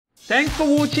Thanks for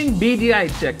watching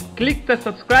BDI Tech. Click the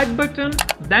subscribe button,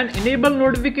 then enable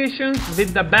notifications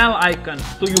with the bell icon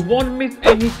so you won't miss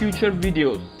any future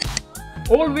videos.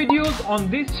 All videos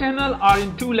on this channel are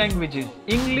in two languages,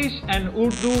 English and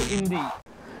Urdu Hindi.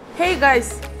 Hey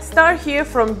guys, Star here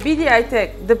from BDI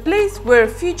Tech, the place where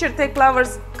future tech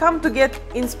lovers come to get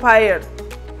inspired.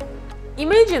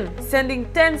 Imagine sending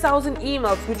 10,000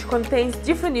 emails which contains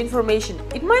different information.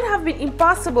 It might have been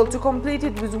impossible to complete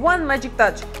it with one magic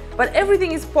touch, but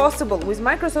everything is possible with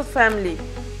Microsoft Family.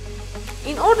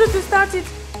 In order to start it,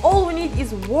 all we need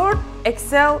is Word,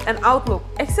 Excel and Outlook.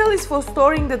 Excel is for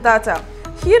storing the data.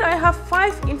 Here I have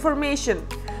 5 information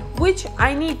which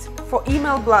I need for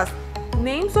email blast.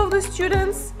 Names of the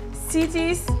students,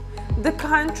 cities, the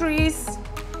countries,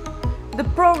 the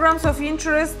programs of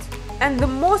interest, and the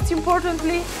most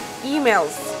importantly,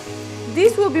 emails.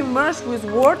 This will be merged with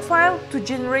Word file to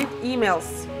generate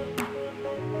emails.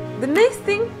 The next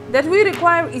thing that we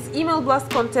require is email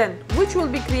blast content, which will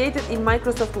be created in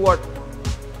Microsoft Word.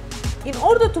 In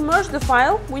order to merge the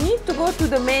file, we need to go to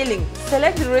the mailing,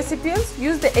 select the recipients,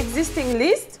 use the existing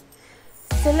list,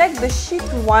 select the sheet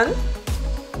 1,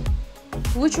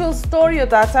 which will store your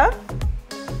data,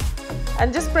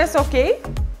 and just press OK.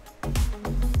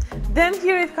 Then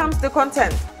here it comes the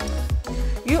content.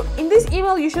 In this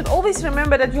email, you should always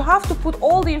remember that you have to put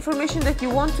all the information that you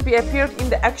want to be appeared in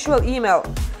the actual email.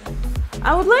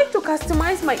 I would like to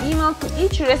customize my email to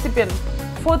each recipient.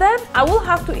 For that, I will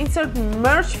have to insert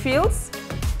merge fields,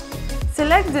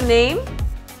 select the name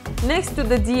next to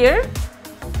the dear,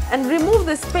 and remove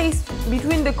the space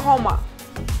between the comma.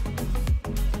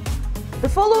 The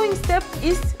following step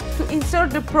is to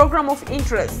insert the program of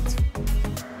interest.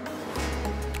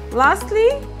 Lastly,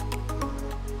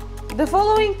 the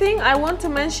following thing I want to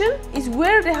mention is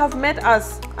where they have met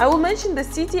us. I will mention the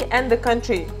city and the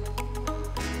country.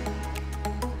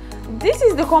 This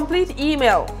is the complete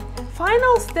email.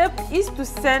 Final step is to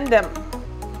send them.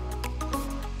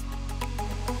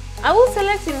 I will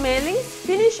select in mailings,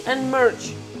 finish and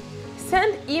merge.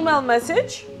 Send email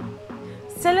message.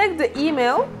 Select the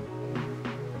email.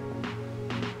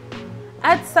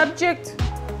 Add subject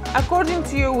according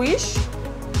to your wish.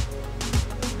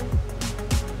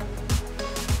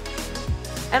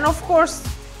 And of course,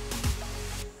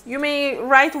 you may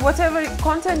write whatever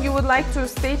content you would like to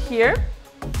state here.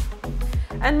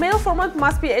 And mail format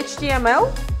must be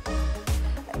HTML.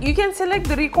 You can select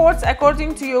the records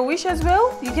according to your wish as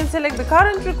well. You can select the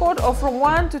current record or from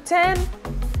 1 to 10,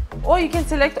 or you can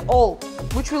select all,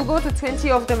 which will go to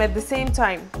 20 of them at the same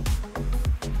time.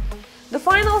 The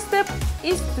final step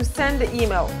is to send the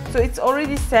email. So it's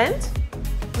already sent.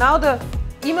 Now the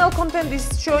email content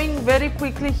is showing very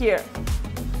quickly here.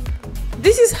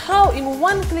 This is how in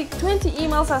one click 20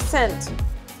 emails are sent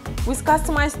with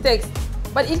customized text,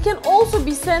 but it can also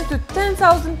be sent to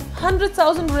 10,000,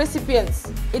 100,000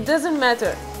 recipients. It doesn't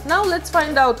matter. Now let's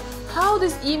find out how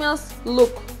these emails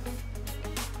look.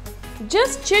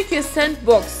 Just check your sent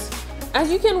box.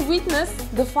 As you can witness,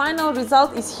 the final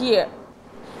result is here.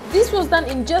 This was done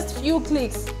in just few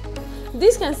clicks.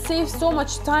 This can save so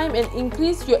much time and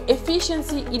increase your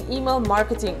efficiency in email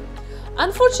marketing.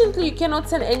 Unfortunately, you cannot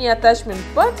send any attachment,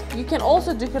 but you can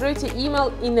also decorate your email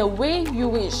in a way you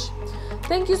wish.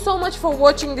 Thank you so much for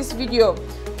watching this video.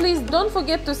 Please don't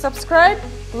forget to subscribe,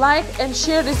 like and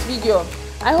share this video.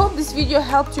 I hope this video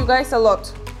helped you guys a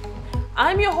lot.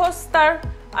 I'm your host Star.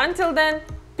 Until then,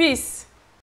 peace.